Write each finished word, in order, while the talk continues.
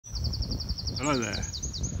Hello there.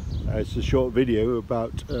 It's a short video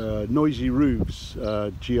about noisy roofs,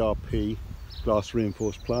 GRP, glass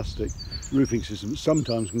reinforced plastic roofing system.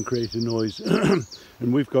 Sometimes can create a noise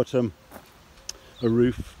and we've got a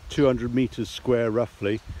roof 200 meters square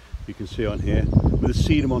roughly, you can see on here, with a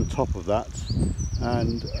sedum on top of that,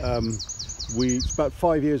 and it's about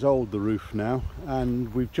 5 years old, the roof now,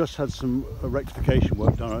 and we've just had some rectification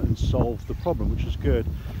work done on it and solved the problem, which is good.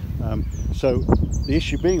 So the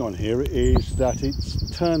issue being on here is that it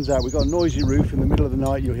turns out we've got a noisy roof. In the middle of the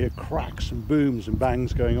night you'll hear cracks and booms and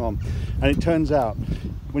bangs going on, and it turns out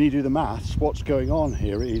when you do the maths, what's going on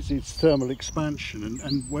here is it's thermal expansion,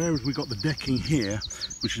 and whereas we got the decking here,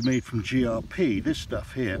 which is made from GRP, this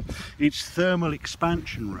stuff here, its thermal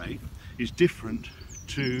expansion rate is different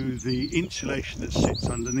to the insulation that sits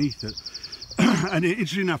underneath it. And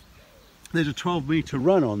interesting enough, there's a 12-meter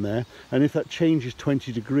run on there, and if that changes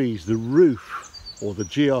 20 degrees, the roof or the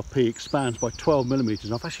GRP expands by 12 millimeters.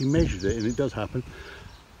 And I've actually measured it, and it does happen.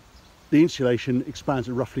 The insulation expands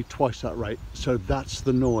at roughly twice that rate, so that's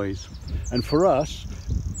the noise. And for us,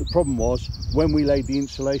 the problem was when we laid the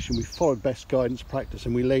insulation, we followed best guidance practice,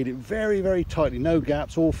 and we laid it very, very tightly, no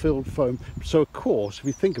gaps, all filled foam. So of course, if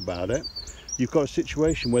you think about it, you've got a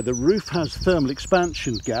situation where the roof has thermal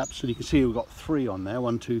expansion gaps, and you can see we've got 3 on there,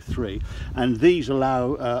 1, 2, 3, and these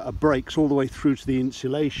allow breaks all the way through to the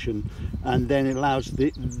insulation, and then it allows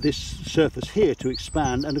this surface here to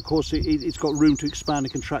expand, and of course it's got room to expand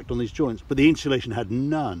and contract on these joints, but the insulation had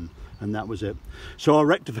none. And that was it. So our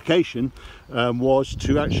rectification was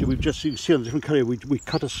to actually, we've just, you can see on the different colour, we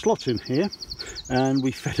cut a slot in here, and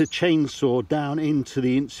we fed a chainsaw down into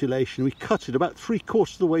the insulation. We cut it about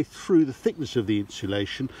 3/4 of the way through the thickness of the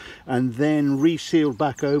insulation, and then resealed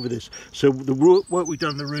back over this. So the work we've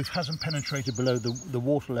done on the roof hasn't penetrated below the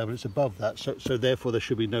water level, it's above that. So therefore there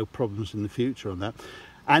should be no problems in the future on that.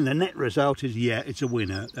 And the net result is, yeah, it's a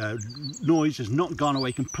winner. Noise has not gone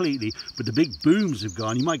away completely, but the big booms have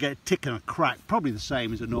gone. You might get a tick and a crack, probably the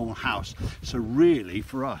same as a normal house. So really,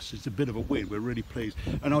 for us, it's a bit of a win. We're really pleased.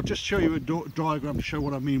 And I'll just show you a diagram to show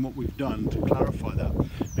what I mean, what we've done to clarify that,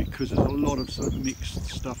 because there's a lot of sort of mixed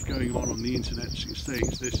stuff going on the internet saying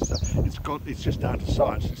it's just down to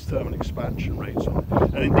science. It's thermal expansion rates on it.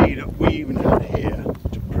 And indeed, we even had here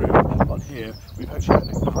to prove on here, we've actually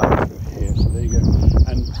had a crack through here. So there you go.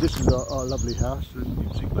 And this is our lovely house, and you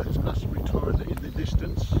can see there's Glastonbury Tower in the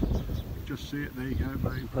distance. You can just see it, there you go,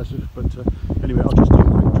 very impressive. But anyway, I'll just do a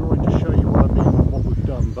quick drawing to show you what I mean and what we've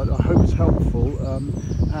done, but I hope it's helpful.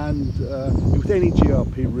 With any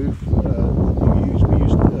GRP roof we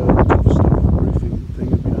used the Tuff stuff roofing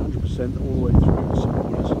thing, it's been 100% all the way through. So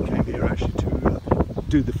we came here actually to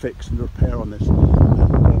do the fix and the repair on this,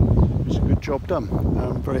 and it's a good job done.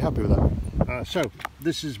 I'm very happy with that. So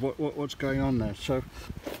this is what's going on there. So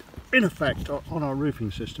in effect, on our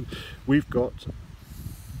roofing system, we've got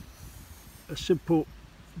a simple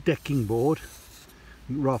decking board,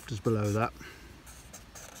 rafters below that.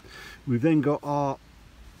 We've then got our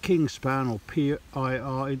Kingspan or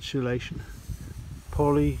PIR insulation,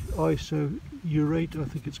 polyisourate, I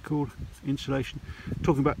think it's called, insulation.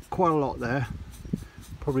 Talking about quite a lot there,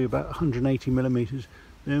 probably about 180 millimeters.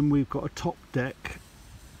 Then we've got a top deck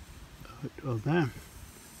of there,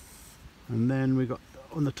 and then we got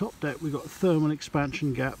on the top deck we've got thermal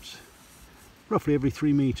expansion gaps roughly every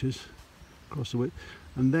 3 meters across the width,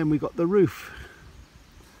 and then we got the roof,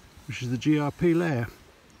 which is the GRP layer.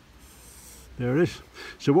 There it is.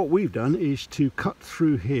 So what we've done is to cut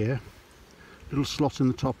through here, little slot in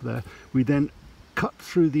the top there. We then cut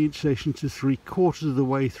through the insulation to 3/4 of the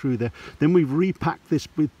way through there. Then we've repacked this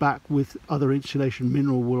back with other insulation,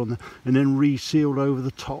 mineral wool on there, and then resealed over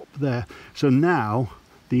the top there. So now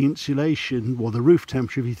the insulation, or the roof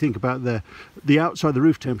temperature, if you think about there, the outside the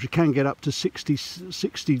roof temperature can get up to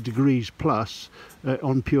 60 degrees plus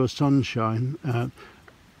on pure sunshine.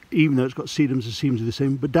 Even though it's got sedums, the seams are the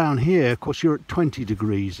same. But down here, of course, you're at 20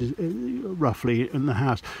 degrees roughly in the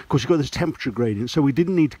house. Of course, you've got this temperature gradient, so we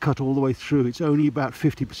didn't need to cut all the way through. It's only about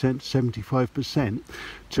 50% to 75%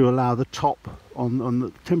 to allow the top on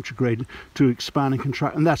the temperature gradient to expand and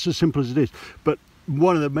contract, and that's as simple as it is. But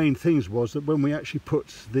one of the main things was that when we actually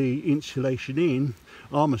put the insulation in,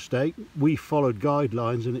 our mistake, we followed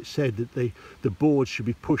guidelines, and it said that the boards should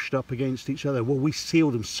be pushed up against each other. Well, we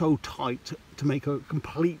sealed them so tight to make a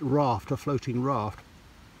complete raft, a floating raft,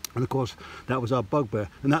 and of course that was our bugbear.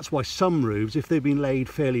 And that's why some roofs, if they've been laid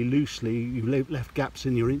fairly loosely, you've left gaps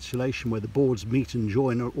in your insulation where the boards meet and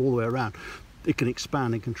join all the way around, it can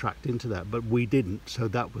expand and contract into that, but we didn't. So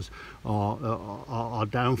that was our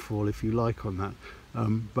downfall, if you like, on that.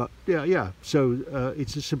 But yeah, so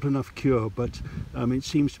it's a simple enough cure, but it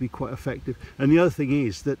seems to be quite effective. And the other thing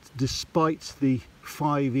is that despite the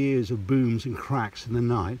 5 years of booms and cracks in the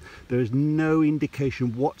night, there is no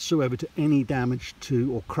indication whatsoever to any damage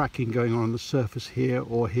to or cracking going on the surface here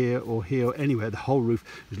or here or here or anywhere. The whole roof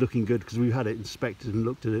is looking good because we've had it inspected and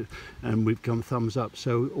looked at it, and we've come thumbs up.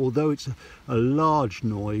 So although it's a large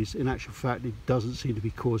noise, in actual fact it doesn't seem to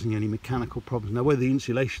be causing any mechanical problems. Now whether the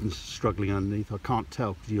insulation's struggling underneath, I can't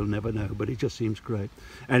tell because you'll never know, but it just seems great.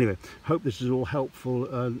 Anyway, hope this is all helpful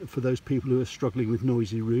for those people who are struggling with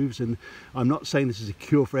noisy roofs. And I'm not saying this is a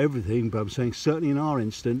cure for everything, but I'm saying certainly in our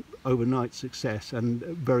instant, overnight success, and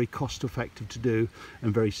very cost effective to do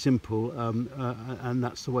and very simple, and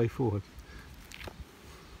that's the way forward.